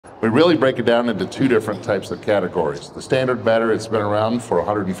We really break it down into two different types of categories. The standard battery, it's been around for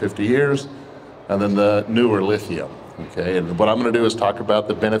 150 years, and then the newer lithium, okay? And what I'm gonna do is talk about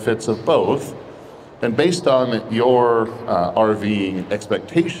the benefits of both, and based on your RVing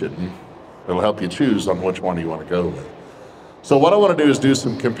expectation, it'll help you choose on which one you wanna go with. So what I want to do is do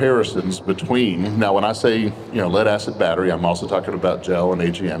some comparisons between, now when I say, lead acid battery, I'm also talking about gel and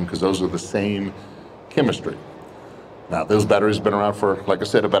AGM because those are the same chemistry. Now those batteries have been around for, like I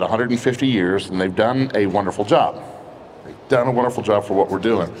said, about 150 years, and they've done a wonderful job. They've done a wonderful job for what we're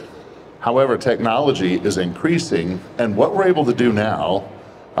doing. However, technology is increasing, and what we're able to do now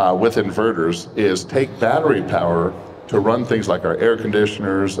with inverters is take battery power to run things like our air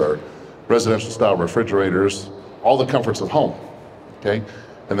conditioners, our residential style refrigerators, all the comforts of home, okay?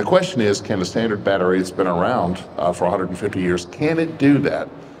 And the question is, can the standard battery that's been around for 150 years, can it do that?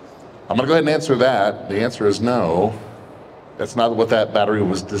 I'm gonna go ahead and answer that. The answer is no. That's not what that battery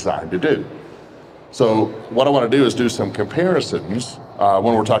was designed to do. So what I wanna do is do some comparisons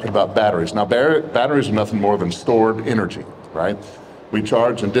when we're talking about batteries. Now, batteries are nothing more than stored energy, right? We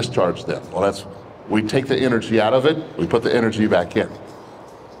charge and discharge them. Well, we take the energy out of it, we put the energy back in.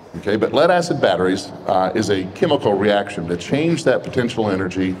 Okay, but lead acid batteries is a chemical reaction to change that potential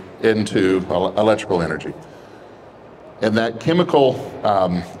energy into electrical energy. And that chemical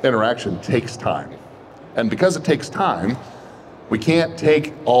interaction takes time. And because it takes time, we can't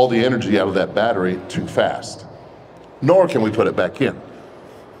take all the energy out of that battery too fast, nor can we put it back in.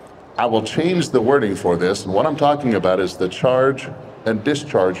 I will change the wording for this, and what I'm talking about is the charge and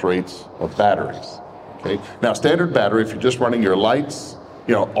discharge rates of batteries. Okay, now standard battery, if you're just running your lights,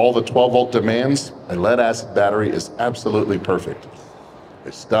 all the 12-volt demands, a lead acid battery is absolutely perfect.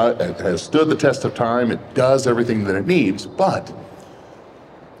 It has stood the test of time, it does everything that it needs, but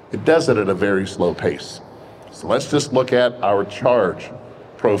it does it at a very slow pace. So let's just look at our charge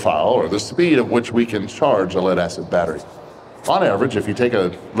profile, or the speed at which we can charge a lead acid battery. On average, if you take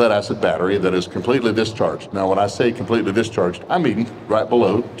a lead acid battery that is completely discharged, now when I say completely discharged, I mean right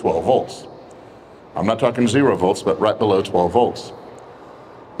below 12 volts. I'm not talking 0 volts, but right below 12 volts.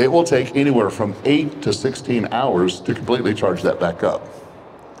 It will take anywhere from 8 to 16 hours to completely charge that back up.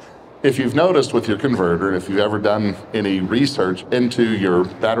 If you've noticed with your converter, if you've ever done any research into your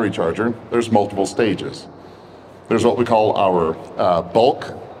battery charger, there's multiple stages. There's what we call our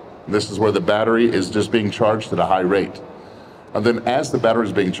bulk. This is where the battery is just being charged at a high rate. And then as the battery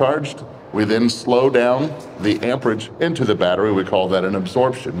is being charged, we then slow down the amperage into the battery. We call that an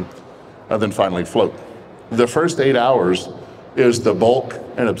absorption, and then finally float. The first 8 hours is the bulk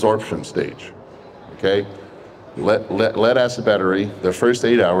and absorption stage, okay? Lead acid battery, the first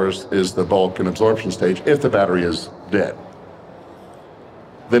 8 hours is the bulk and absorption stage if the battery is dead.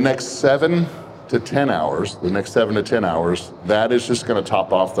 The next 7 to 10 hours, that is just gonna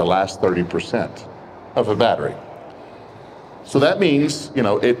top off the last 30% of a battery. So that means,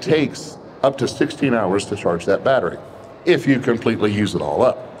 it takes up to 16 hours to charge that battery if you completely use it all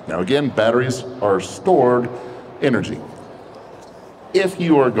up. Now again, batteries are stored energy. If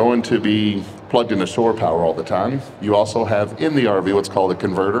you are going to be plugged into shore power all the time, you also have in the RV what's called a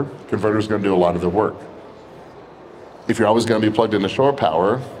converter. Converter is going to do a lot of the work. If you're always going to be plugged into shore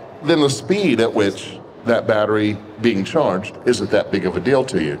power, then the speed at which that battery being charged isn't that big of a deal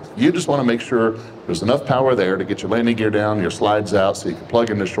to you. You just want to make sure there's enough power there to get your landing gear down, your slides out, so you can plug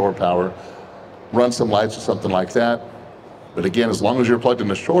into shore power, run some lights or something like that. But again, as long as you're plugged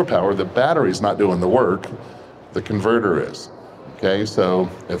into shore power, the battery's not doing the work, the converter is. Okay, so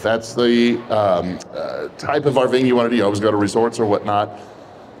if that's the type of RVing you want to do, you always go to resorts or whatnot,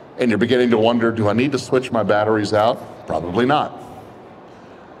 and you're beginning to wonder, do I need to switch my batteries out? Probably not.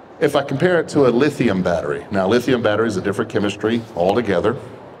 If I compare it to a lithium battery, now lithium battery is a different chemistry altogether.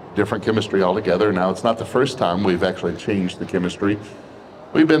 Now it's not the first time we've actually changed the chemistry.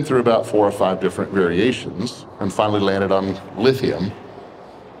 We've been through about 4 or 5 different variations and finally landed on lithium.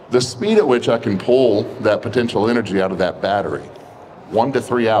 The speed at which I can pull that potential energy out of that battery, 1 to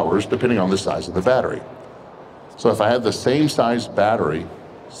 3 hours, depending on the size of the battery. So if I have the same size battery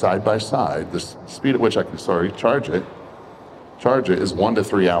side by side, the speed at which I can, charge it is 1 to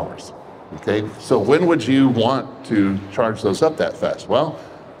 3 hours, okay? So when would you want to charge those up that fast? Well,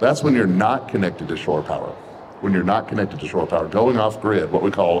 that's when you're not connected to shore power. When you're not connected to shore power, going off grid, what we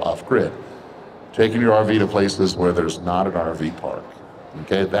call off grid, taking your RV to places where there's not an RV park,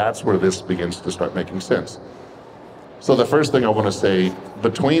 okay? That's where this begins to start making sense. So the first thing I want to say,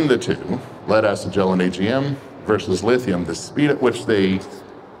 between the two, lead acid gel and AGM versus lithium, the speed at which they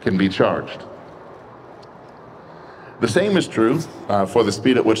can be charged. The same is true for the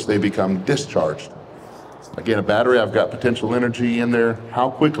speed at which they become discharged. Again, a battery, I've got potential energy in there. How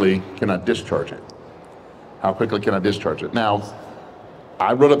quickly can I discharge it? How quickly can I discharge it? Now,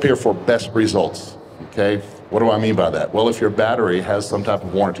 I wrote up here for best results, okay? What do I mean by that? Well, if your battery has some type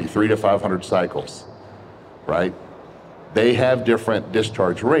of warranty, 300 to 500 cycles, right? They have different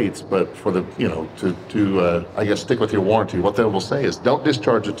discharge rates, but for the, I guess, stick with your warranty, what they will say is don't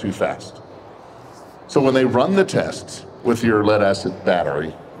discharge it too fast. So when they run the tests with your lead acid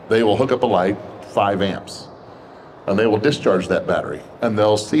battery, they will hook up a light, 5 amps, and they will discharge that battery, and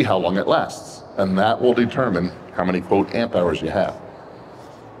they'll see how long it lasts, and that will determine how many, quote, amp hours you have.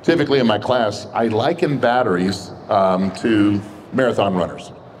 Typically in my class, I liken batteries to marathon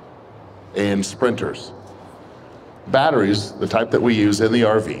runners and sprinters. Batteries, the type that we use in the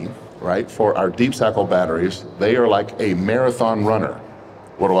RV, right, for our deep cycle batteries, they are like a marathon runner.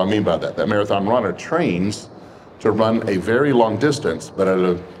 What do I mean by that? That marathon runner trains to run a very long distance, but at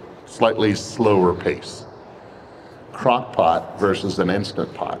a slightly slower pace. Crock pot versus an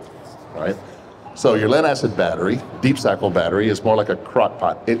instant pot, right? So your lead acid battery, deep cycle battery, is more like a crock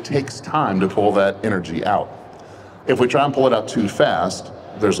pot. It takes time to pull that energy out. If we try and pull it out too fast,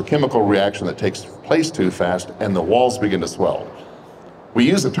 there's a chemical reaction that takes place too fast and the walls begin to swell. We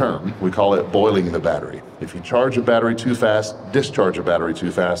use a term, we call it boiling the battery. If you charge a battery too fast, discharge a battery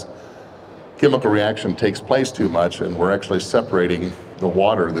too fast, chemical reaction takes place too much and we're actually separating the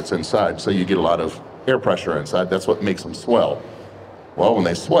water that's inside. So you get a lot of air pressure inside. That's what makes them swell. Well, when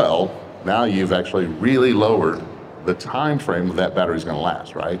they swell, now you've actually really lowered the time frame that battery's gonna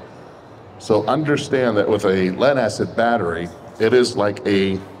last, right? So understand that with a lead acid battery, it is like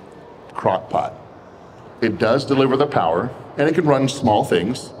a crock pot. It does deliver the power and it can run small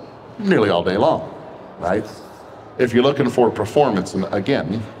things nearly all day long, right? If you're looking for performance, and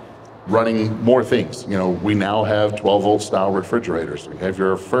again, running more things, we now have 12-volt style refrigerators. We have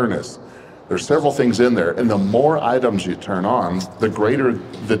your furnace. There's several things in there, and the more items you turn on, the greater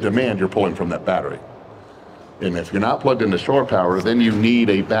the demand you're pulling from that battery. And if you're not plugged into shore power, then you need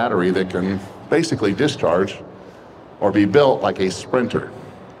a battery that can basically discharge or be built like a sprinter,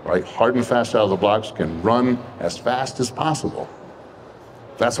 right? Hard and fast out of the blocks, can run as fast as possible.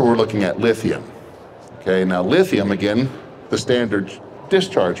 That's what we're looking at lithium. Okay, now lithium, again, the standard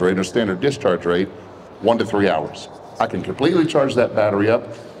discharge rate, 1 to 3 hours. I can completely charge that battery up,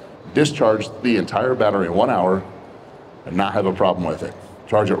 discharge the entire battery in 1 hour, and not have a problem with it.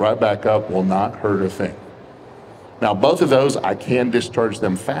 Charge it right back up, will not hurt a thing. Now, both of those, I can discharge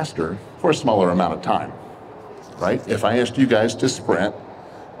them faster for a smaller amount of time, right? If I asked you guys to sprint,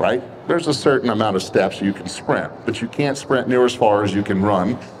 right, there's a certain amount of steps you can sprint, but you can't sprint near as far as you can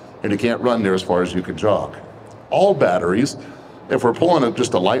run, and you can't run near as far as you can jog. All batteries, if we're pulling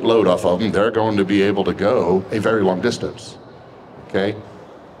just a light load off of them, they're going to be able to go a very long distance, okay?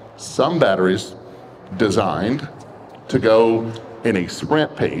 Some batteries designed to go in a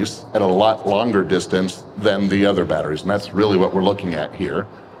sprint pace at a lot longer distance than the other batteries, and that's really what we're looking at here.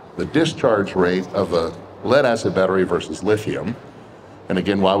 The discharge rate of a lead acid battery versus lithium. And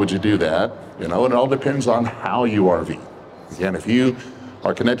again, why would you do that? And it all depends on how you RV. Again, if you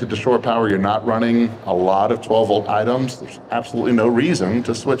are connected to shore power, you're not running a lot of 12-volt items, there's absolutely no reason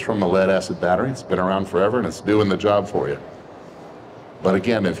to switch from a lead acid battery. It's been around forever and it's doing the job for you. But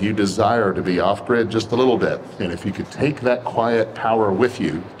again, if you desire to be off-grid just a little bit, and if you could take that quiet power with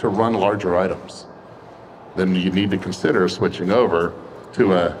you to run larger items, then you need to consider switching over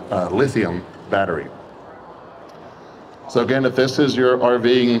to a lithium battery. So again, if this is your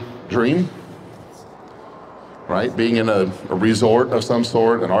RVing dream, right, being in a resort of some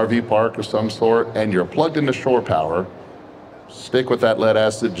sort, an RV park of some sort, and you're plugged into shore power, stick with that lead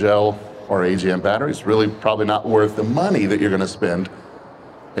acid gel or AGM battery. It's really probably not worth the money that you're going to spend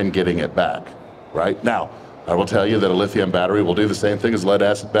in getting it back, right? Now, I will tell you that a lithium battery will do the same thing as lead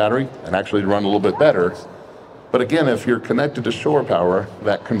acid battery and actually run a little bit better. But again, if you're connected to shore power,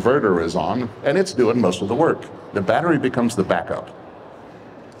 that converter is on and it's doing most of the work. The battery becomes the backup.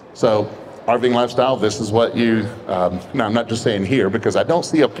 So RVing lifestyle, this is what you, now I'm not just saying here because I don't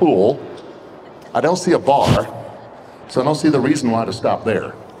see a pool, I don't see a bar, so I don't see the reason why to stop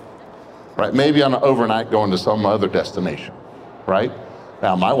there, right? Maybe on an overnight going to some other destination, right?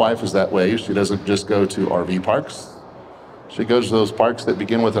 Now my wife is that way. She doesn't just go to RV parks. She goes to those parks that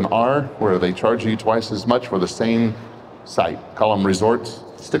begin with an R where they charge you twice as much for the same site. Call them resorts.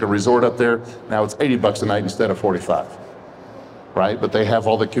 Stick a resort up there. Now it's 80 bucks a night instead of 45, right? But they have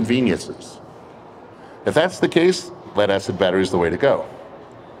all the conveniences. If that's the case, lead acid battery is the way to go.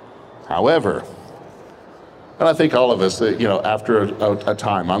 However, and I think all of us, after a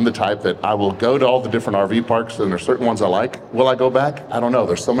time, I'm the type that I will go to all the different RV parks and there's certain ones I like. Will I go back? I don't know.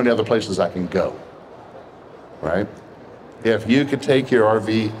 There's so many other places I can go. right? If you could take your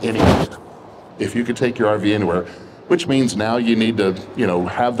RV anywhere, if you could take your RV anywhere, which means now you need to,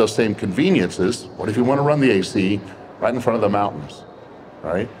 have those same conveniences. What if you want to run the AC right in front of the mountains,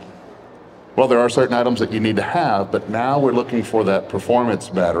 right? Well, there are certain items that you need to have, but now we're looking for that performance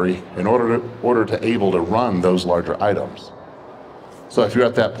battery in order to able to run those larger items. So if you're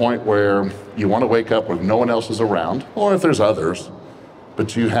at that point where you want to wake up when no one else is around, or if there's others,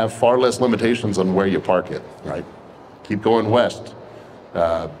 but you have far less limitations on where you park it, right? Keep going west,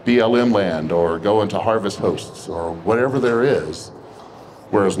 BLM land, or go into Harvest Hosts, or whatever there is,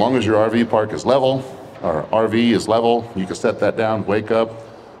 where as long as your RV park is level, or RV is level, you can set that down, wake up,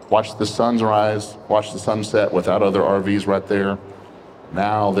 watch the sunrise, watch the sunset without other RVs right there.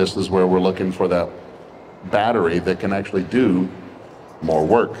 Now this is where we're looking for that battery that can actually do more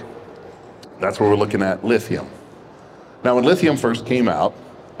work. That's where we're looking at lithium. Now, when lithium first came out,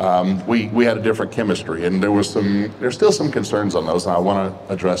 we had a different chemistry, and there's still some concerns on those, and I want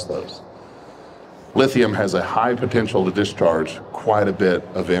to address those. Lithium has a high potential to discharge quite a bit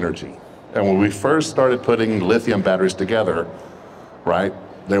of energy. And when we first started putting lithium batteries together, right,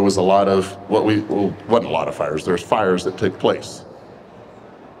 there was a lot of, wasn't a lot of fires, there's fires that took place.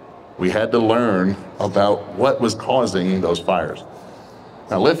 We had to learn about what was causing those fires.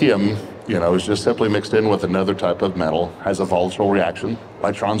 Now, lithium, is just simply mixed in with another type of metal, has a volatile reaction.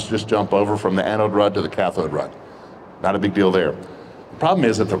 Electrons just jump over from the anode rod to the cathode rod. Not a big deal there. The problem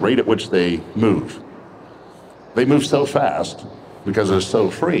is at the rate at which they move so fast because they're so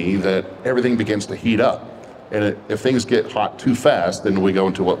free that everything begins to heat up. And if things get hot too fast, then we go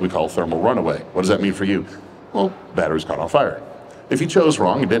into what we call thermal runaway. What does that mean for you? Well, battery's caught on fire. If you chose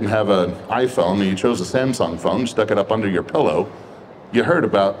wrong, you didn't have an iPhone, and you chose a Samsung phone, stuck it up under your pillow, you heard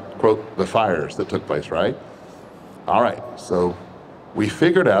about, quote, the fires that took place, right? All right, so we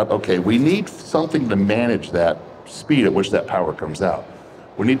figured out, okay, we need something to manage that speed at which that power comes out.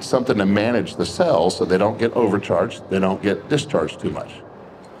 We need something to manage the cells so they don't get overcharged, they don't get discharged too much.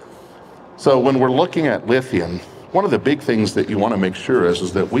 So when we're looking at lithium, one of the big things that you want to make sure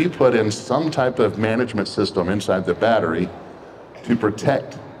is that we put in some type of management system inside the battery to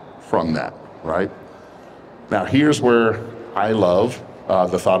protect from that, right? Now here's where I love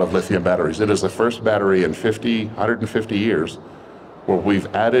the thought of lithium batteries. It is the first battery in 150 years where we've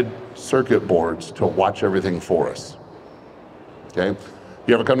added circuit boards to watch everything for us, okay?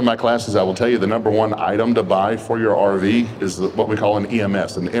 You ever come to my classes, I will tell you the number one item to buy for your RV is what we call an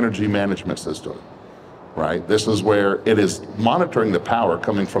EMS, an energy management system, right? This is where it is monitoring the power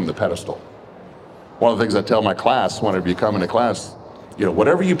coming from the pedestal. One of the things I tell my class whenever you come into class,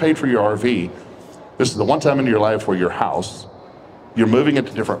 whatever you paid for your RV, this is the one time in your life where your house, you're moving it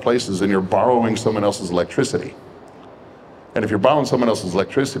to different places and you're borrowing someone else's electricity. And if you're borrowing someone else's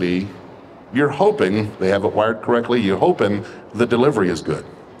electricity, you're hoping they have it wired correctly, you're hoping the delivery is good.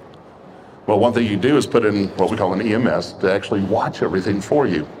 Well, one thing you do is put in what we call an EMS to actually watch everything for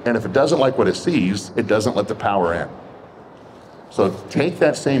you. And if it doesn't like what it sees, it doesn't let the power in. So take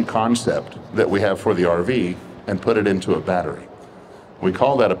that same concept that we have for the RV and put it into a battery. We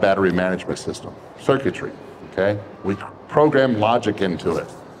call that a battery management system, circuitry, okay? We program logic into it.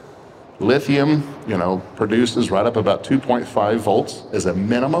 Lithium, produces right up about 2.5 volts as a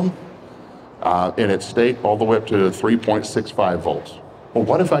minimum in its state, all the way up to 3.65 volts. Well,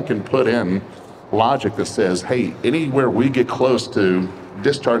 what if I can put in logic that says, hey, anywhere we get close to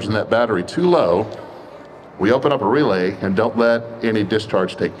discharging that battery too low, we open up a relay and don't let any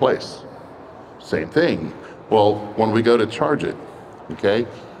discharge take place. Same thing. Well, when we go to charge it, okay,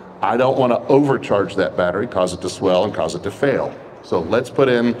 I don't want to overcharge that battery, cause it to swell and cause it to fail. So let's put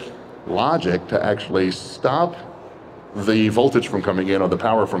in logic to actually stop the voltage from coming in or the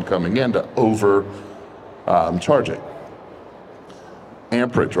power from coming in to overcharge it.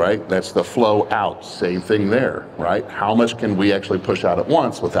 Amperage, right? That's the flow out. Same thing there, right? How much can we actually push out at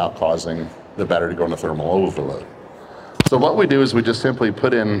once without causing the battery to go into thermal overload? So what we do is we just simply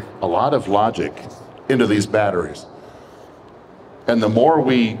put in a lot of logic into these batteries. And the more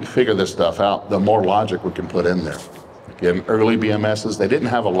we figure this stuff out, the more logic we can put in there. Again, early BMSs, they didn't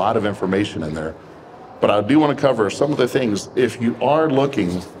have a lot of information in there, but I do want to cover some of the things. If you are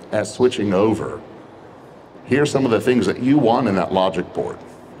looking at switching over, here's some of the things that you want in that logic board.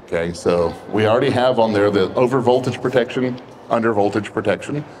 Okay, so we already have on there the over voltage protection, under voltage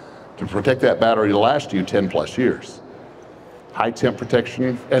protection, to protect that battery to last you 10 plus years. High temp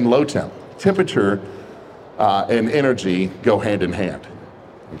protection and low temp. Temperature and energy go hand in hand.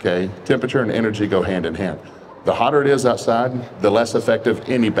 Okay, temperature and energy go hand in hand. The hotter it is outside, the less effective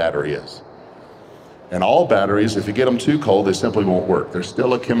any battery is. And all batteries, if you get them too cold, they simply won't work. There's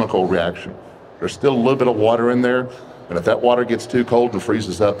still a chemical reaction. There's still a little bit of water in there, and if that water gets too cold and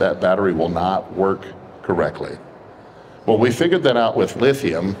freezes up, that battery will not work correctly. Well, we figured that out with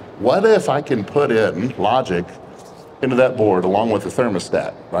lithium. What if I can put in logic into that board along with the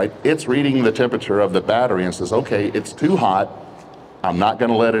thermostat, right? It's reading the temperature of the battery and says, okay, it's too hot. I'm not going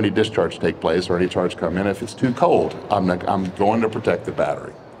to let any discharge take place or any charge come in. If it's too cold, I'm going to protect the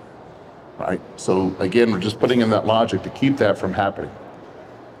battery, right? So again, we're just putting in that logic to keep that from happening.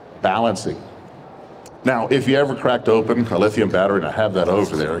 Balancing. Now, if you ever cracked open a lithium battery, and I have that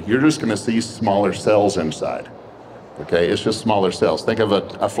over there, you're just going to see smaller cells inside. Okay, it's just smaller cells. Think of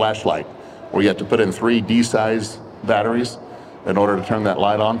a flashlight where you have to put in 3 D-size batteries in order to turn that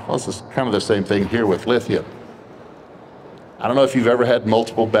light on. Well, this is kind of the same thing here with lithium. I don't know if you've ever had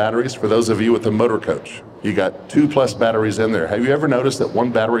multiple batteries. For those of you with the motor coach, you got 2+ batteries in there. Have you ever noticed that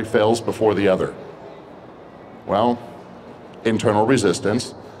one battery fails before the other? Well, internal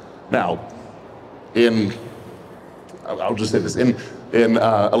resistance. Now, I'll just say this, in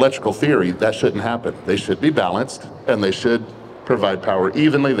electrical theory, that shouldn't happen. They should be balanced, and they should provide power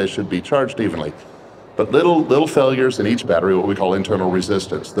evenly. They should be charged evenly. But little failures in each battery, what we call internal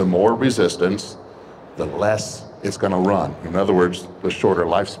resistance. The more resistance, the less it's going to run. In other words, the shorter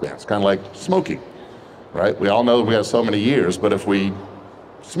lifespan. It's kind of like smoking, right? We all know we have so many years, but if we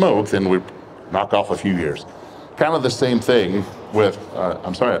smoke, then we knock off a few years. Kind of the same thing with,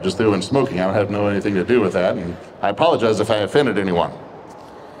 I'm sorry, I just threw in smoking. I don't have anything to do with that, and I apologize if I offended anyone.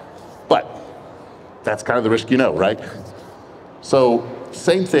 But that's kind of the risk you know, right? So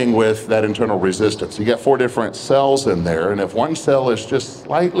same thing with that internal resistance. You got 4 different cells in there, and if one cell is just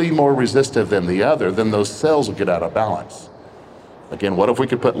slightly more resistive than the other, then those cells will get out of balance. Again, what if we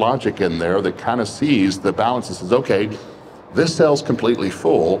could put logic in there that kind of sees the balance and says, okay, this cell's completely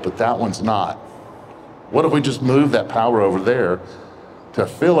full, but that one's not. What if we just move that power over there to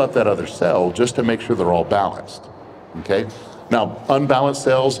fill up that other cell just to make sure they're all balanced, okay? Now, unbalanced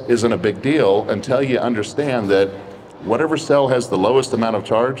cells isn't a big deal until you understand that whatever cell has the lowest amount of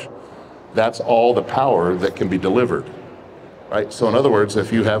charge, that's all the power that can be delivered, right? So in other words,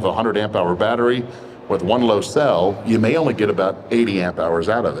 if you have a 100 amp hour battery with one low cell, you may only get about 80 amp hours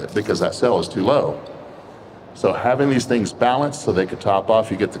out of it because that cell is too low. So having these things balanced so they could top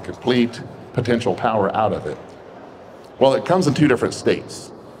off, you get the complete potential power out of it. Well, it comes in 2 different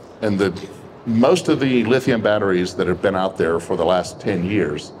states. And most of the lithium batteries that have been out there for the last 10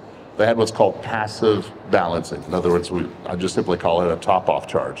 years, they had what's called passive balancing. In other words, I just simply call it a top-off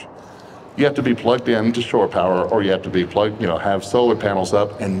charge. You have to be plugged in to shore power, or you have to be plugged, have solar panels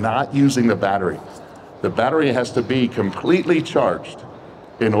up and not using the battery. The battery has to be completely charged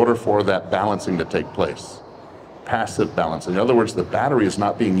in order for that balancing to take place. Passive balancing. In other words, the battery is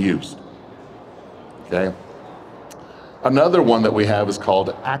not being used. Okay. Another one that we have is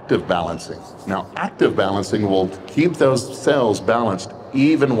called active balancing. Now, active balancing will keep those cells balanced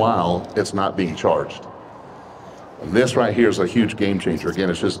even while it's not being charged. And this right here is a huge game changer. Again,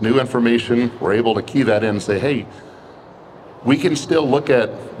 it's just new information. We're able to key that in and say, hey, we can still look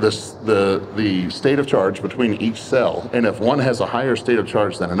at this, the state of charge between each cell. And if one has a higher state of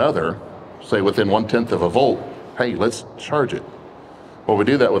charge than another, say within 1/10 of a volt, hey, let's charge it. Well, we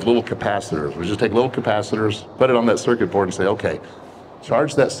do that with little capacitors. We just take little capacitors, put it on that circuit board and say, okay,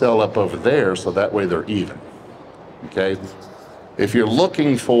 charge that cell up over there so that way they're even, okay? If you're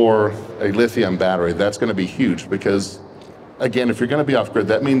looking for a lithium battery, that's gonna be huge because, again, if you're gonna be off grid,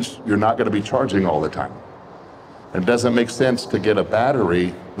 that means you're not gonna be charging all the time. It doesn't make sense to get a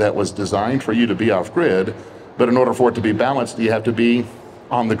battery that was designed for you to be off grid, but in order for it to be balanced, you have to be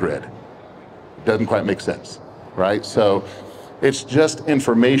on the grid. It doesn't quite make sense, right? So it's just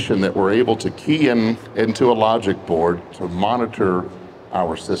information that we're able to key into a logic board to monitor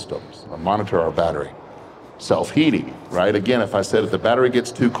our systems, or monitor our battery. Self-heating, right? Again, if I said if the battery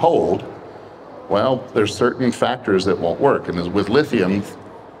gets too cold, well, there's certain factors that won't work. And with lithium,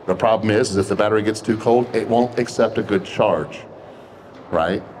 the problem is if the battery gets too cold, it won't accept a good charge,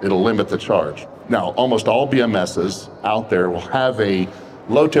 right? It'll limit the charge. Now, almost all BMSs out there will have a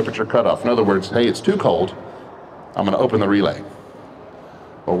low temperature cutoff. In other words, hey, it's too cold, I'm gonna open the relay.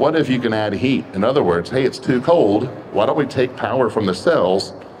 Well, what if you can add heat? In other words, hey, it's too cold, why don't we take power from the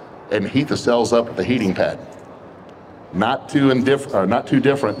cells and heat the cells up at the heating pad? Not too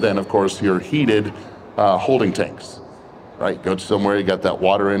different than, of course, your heated holding tanks, right? Go to somewhere, you got that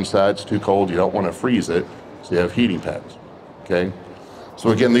water inside, it's too cold, you don't wanna freeze it, so you have heating pads, okay? So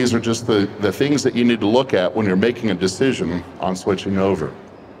again, these are just the things that you need to look at when you're making a decision on switching over.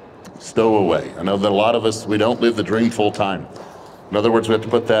 Stowaway. I know that a lot of us, we don't live the dream full time. In other words, we have to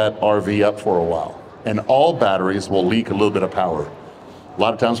put that RV up for a while. And all batteries will leak a little bit of power. A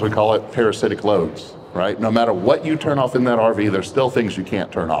lot of times we call it parasitic loads, right? No matter what you turn off in that RV, there's still things you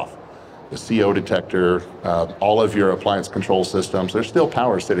can't turn off. The CO detector, all of your appliance control systems, there's still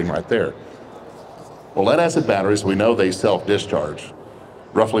power sitting right there. Well, lead acid batteries, we know they self-discharge.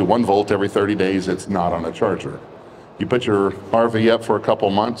 Roughly 1 volt every 30 days, it's not on a charger. You put your RV up for a couple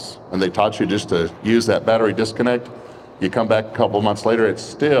months and they taught you just to use that battery disconnect. You come back a couple months later, it's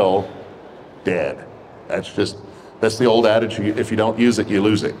still dead. That's the old adage, if you don't use it, you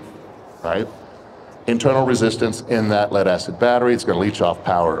lose it, right? Internal resistance in that lead acid battery, it's gonna leach off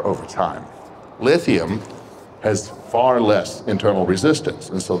power over time. Lithium has far less internal resistance,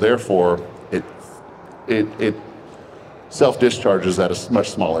 and so therefore it self-discharges at a much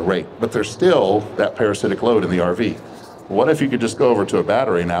smaller rate, but there's still that parasitic load in the RV. What if you could just go over to a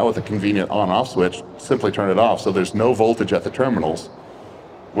battery now with a convenient on-off switch, simply turn it off so there's no voltage at the terminals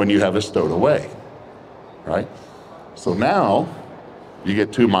when you have it stowed away, right? So now you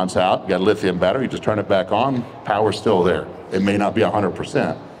get 2 months out, you got a lithium battery, you just turn it back on, power's still there. It may not be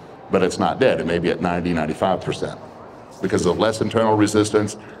 100%, but it's not dead. It may be at 90, 95% because of less internal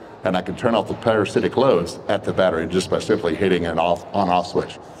resistance, and I can turn off the parasitic loads at the battery just by simply hitting an on-off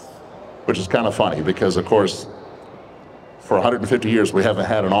switch, which is kind of funny because, of course, for 150 years, we haven't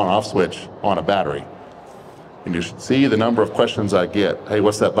had an on-off switch on a battery. And you should see the number of questions I get. Hey,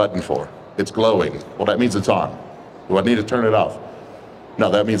 what's that button for? It's glowing. Well, that means it's on. Do I need to turn it off?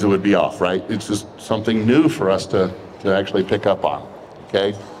 No, that means it would be off, right? It's just something new for us to actually pick up on,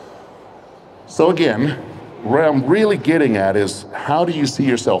 okay? So again, where I'm really getting at is how do you see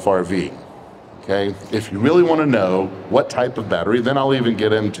yourself RVing, okay? If you really want to know what type of battery, then I'll even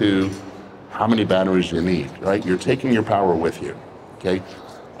get into how many batteries you need, right? You're taking your power with you, okay?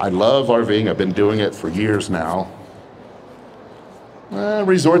 I love RVing. I've been doing it for years now.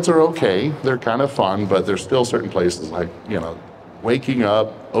 Resorts are okay. They're kind of fun, but there's still certain places like, waking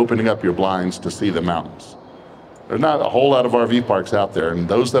up, opening up your blinds to see the mountains. There's not a whole lot of RV parks out there, and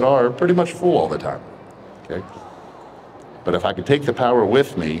those that are pretty much full all the time, okay? But if I can take the power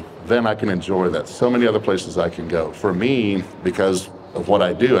with me, then I can enjoy that. So many other places I can go. For me, because of what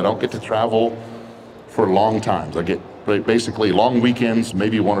I do, I don't get to travel for long times. I get basically long weekends,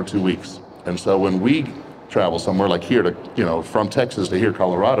 maybe 1 or 2 weeks. And so when we travel somewhere like here to, from Texas to here,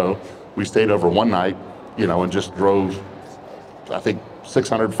 Colorado, we stayed over one night, and just drove, I think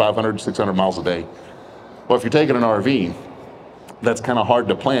 600, 500, 600 miles a day. Well, if you're taking an RV, that's kind of hard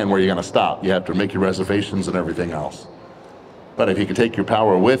to plan where you're gonna stop. You have to make your reservations and everything else. But if you can take your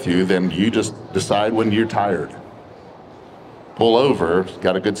power with you, then you just decide when you're tired. Pull over,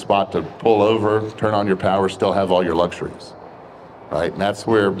 got a good spot to pull over, turn on your power, still have all your luxuries, right? And that's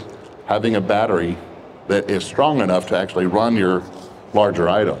where having a battery that is strong enough to actually run your larger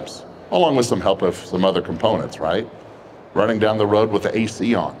items, along with some help of some other components, right? Running down the road with the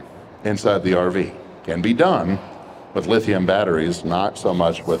AC on inside the RV can be done with lithium batteries, not so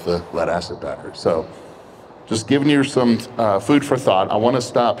much with the lead acid battery. So just giving you some food for thought. I want to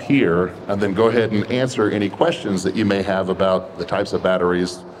stop here and then go ahead and answer any questions that you may have about the types of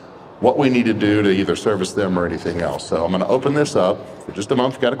batteries, what we need to do to either service them or anything else. So I'm going to open this up for just a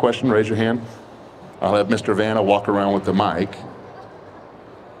moment. If you've got a question, raise your hand. I'll have Mr. Vanna walk around with the mic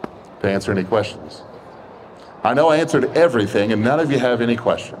to answer any questions. I know I answered everything and none of you have any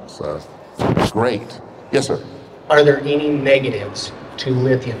questions. So great. Yes, sir. Are there any negatives to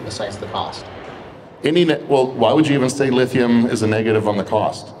lithium besides the cost? Well, why would you even say lithium is a negative on the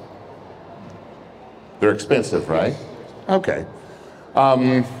cost? They're expensive, right? Okay.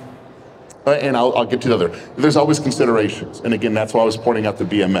 And I'll get to the other. There's always considerations. And again, that's why I was pointing out the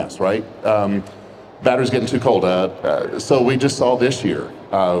BMS, right? Batteries getting too cold. So we just saw this year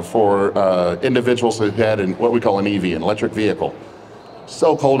for individuals who had what we call an EV, an electric vehicle.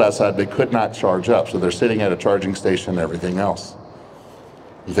 So cold outside, they could not charge up. So they're sitting at a charging station and everything else.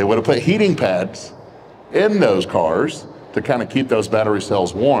 If they would have put heating pads in those cars to kind of keep those battery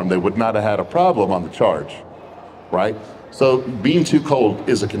cells warm, they would not have had a problem on the charge, right? So being too cold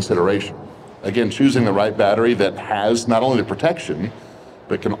is a consideration. Again, choosing the right battery that has not only the protection,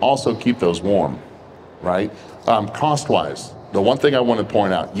 but can also keep those warm, right? Cost-wise, the one thing I want to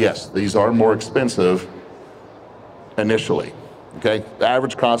point out, yes, these are more expensive initially, okay? The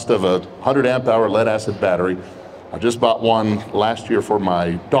average cost of a 100 amp hour lead acid battery, I just bought one last year for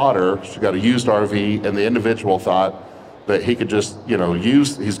my daughter. She got a used RV, and the individual thought that he could just,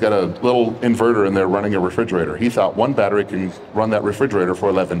 he's got a little inverter in there running a refrigerator. He thought one battery can run that refrigerator for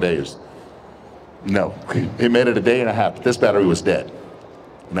 11 days. No, he made it a day and a half, but this battery was dead.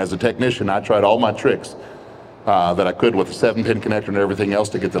 And as a technician, I tried all my tricks that I could with a 7-pin connector and everything else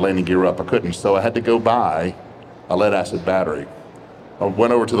to get the landing gear up. I couldn't, so I had to go buy a lead acid battery. I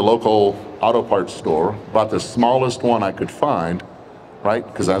went over to the local auto parts store, bought the smallest one I could find, right?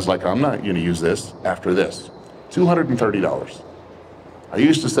 Because I was like, I'm not going to use this after this. $230. I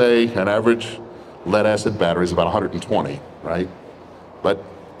used to say an average lead acid battery is about 120, right? But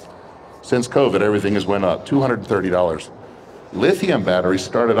since COVID, everything has went up, $230. Lithium batteries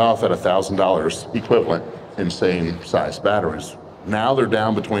started off at $1,000 equivalent in same size batteries. Now they're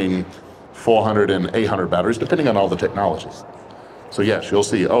down between 400 and 800 batteries, depending on all the technologies. So yes, you'll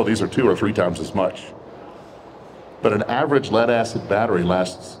see, oh, these are 2 or 3 times as much. But an average lead acid battery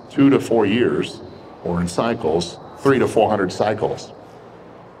lasts 2 to 4 years, or in cycles, 300 to 400 cycles.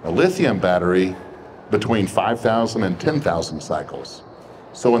 A lithium battery between 5,000 and 10,000 cycles.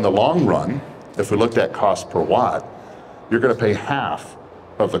 So in the long run, if we looked at cost per watt, you're going to pay half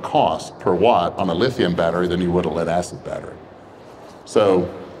of the cost per watt on a lithium battery than you would a lead acid battery.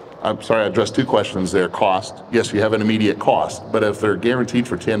 So I'm sorry, I addressed 2 questions there. Cost, yes, you have an immediate cost, but if they're guaranteed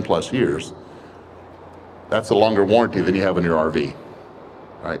for 10 plus years, that's a longer warranty than you have in your RV,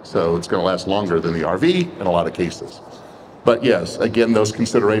 right? So it's going to last longer than the RV in a lot of cases. But yes, again, those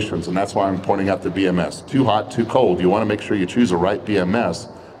considerations, and that's why I'm pointing out the BMS. Too hot, too cold. You want to make sure you choose a right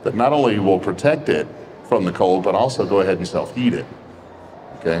BMS that not only will protect it from the cold, but also go ahead and self-heat it,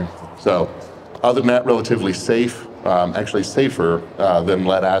 okay? So other than that, relatively safe, actually safer than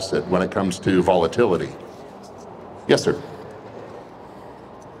lead acid when it comes to volatility. Yes, sir.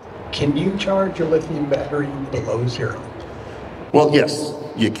 Can you charge a lithium battery below 0? Well, yes,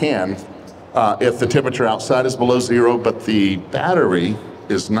 you can. If the temperature outside is below 0, but the battery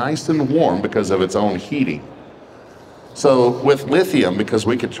is nice and warm because of its own heating. So with lithium, because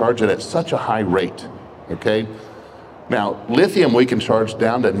we can charge it at such a high rate, okay? Now, lithium we can charge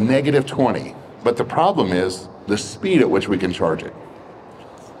down to -20, but the problem is the speed at which we can charge it.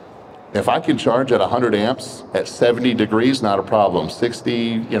 If I can charge at 100 amps at 70 degrees, not a problem.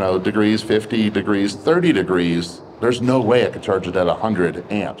 60, degrees, 50 degrees, 30 degrees, there's no way I could charge it at 100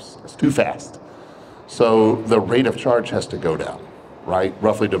 amps. It's too fast. So the rate of charge has to go down, right?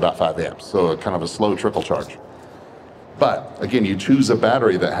 Roughly to about 5 amps. So kind of a slow trickle charge. But again, you choose a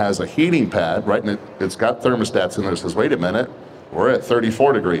battery that has a heating pad, right? And it's got thermostats in there that says, wait a minute, we're at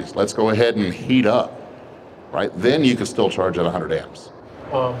 34 degrees. Let's go ahead and heat up, right? Then you can still charge at 100 amps.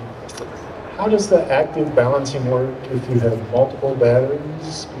 How does the active balancing work if you have multiple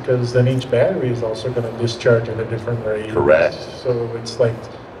batteries? Because then each battery is also going to discharge at a different rate. Correct. So it's like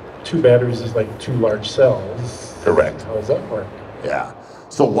 2 batteries is like 2 large cells. Correct. How does that work? Yeah.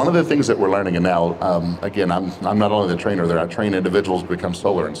 So one of the things that we're learning, and now, again, I'm not only the trainer there, I train individuals to become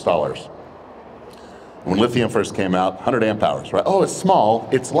solar installers. When lithium first came out, 100 amp hours, right? Oh, it's small,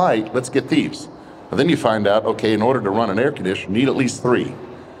 it's light, let's get these. And then you find out, okay, in order to run an air conditioner, you need at least 3.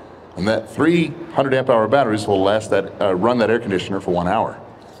 And that 300 amp hour batteries will run that air conditioner for 1 hour.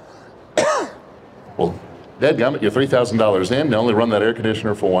 Well, dadgummit, you're $3,000 in, they only run that air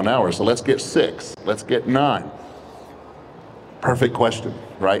conditioner for 1 hour, so let's get 6, let's get 9. Perfect question,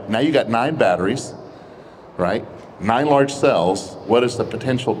 right? Now you got 9 batteries, right? 9 large cells. What is the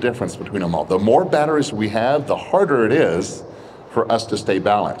potential difference between them all? The more batteries we have, the harder it is for us to stay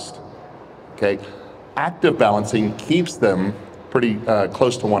balanced, okay? Active balancing keeps them pretty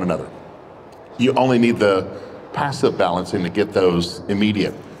close to one another. You only need the passive balancing to get those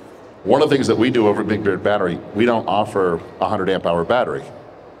immediate. One of the things that we do over at Big Beard Battery, we don't offer a 100 amp hour battery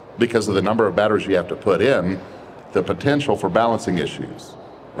because of the number of batteries you have to put in, the potential for balancing issues,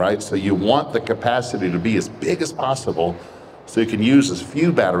 right? So you want the capacity to be as big as possible so you can use as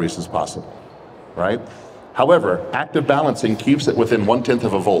few batteries as possible, right? However, active balancing keeps it within 1/10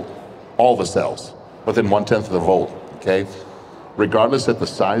 of a volt, all the cells, within 1/10 of the volt, okay? Regardless of the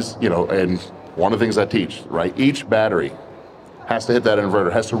size, and one of the things I teach, right? Each battery has to hit that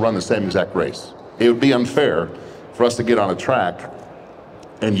inverter, has to run the same exact race. It would be unfair for us to get on a track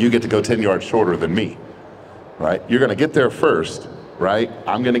and you get to go 10 yards shorter than me, right? You're gonna get there first, right?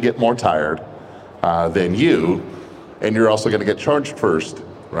 I'm gonna get more tired than you, and you're also gonna get charged first,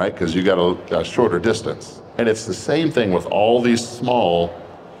 right? Because you got a shorter distance. And it's the same thing with all these small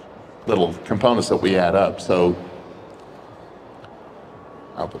little components that we add up. So,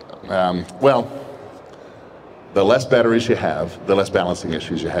 well, the less batteries you have, the less balancing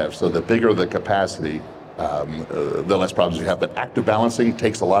issues you have. So the bigger the capacity, the less problems you have. But active balancing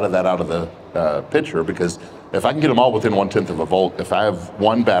takes a lot of that out of the picture, because if I can get them all within 1/10 of a volt, if I have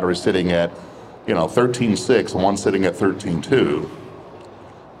one battery sitting at 13.6 and one sitting at 13.2,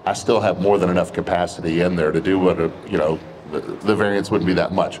 I still have more than enough capacity in there to do what the variance wouldn't be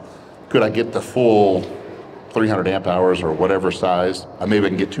that much. Could I get the full 300 amp hours or whatever size? Maybe I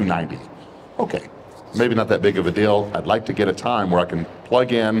can get 290. Okay, maybe not that big of a deal. I'd like to get a time where I can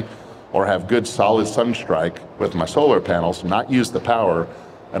plug in or have good solid sun strike with my solar panels, not use the power,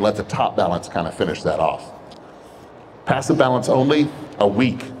 and let the top balance kind of finish that off. Passive balance only, a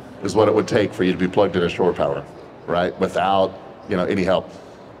week is what it would take for you to be plugged into shore power, right? Without, any help.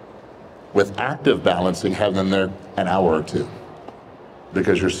 With active balancing, have them there an hour or two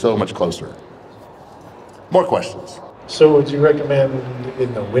because you're so much closer. More questions? So would you recommend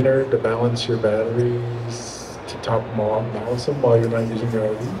in the winter to balance your batteries, to top them off, balance them while you're not using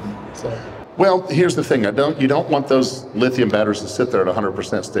your RV? So. Well, here's the thing. You don't want those lithium batteries to sit there at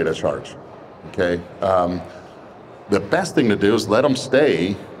 100% state of charge, okay? The best thing to do is let them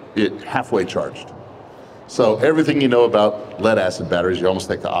stay halfway charged. So everything you know about lead acid batteries, you almost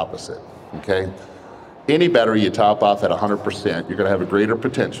take the opposite, okay? Any battery you top off at 100%, you're gonna have a greater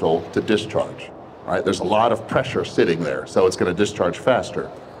potential to discharge, right? There's a lot of pressure sitting there, so it's gonna discharge faster.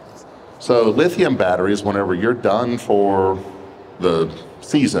 So lithium batteries, whenever you're done for the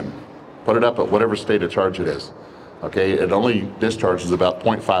season, put it up at whatever state of charge it is, okay? It only discharges about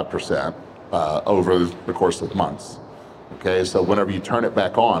 0.5% over the course of months. Okay, so whenever you turn it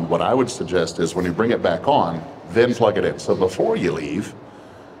back on, what I would suggest is when you bring it back on, then plug it in. So before you leave,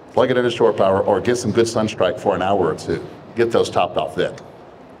 plug it into shore power or get some good sun strike for an hour or two. Get those topped off then,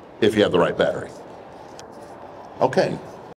 if you have the right battery. Okay.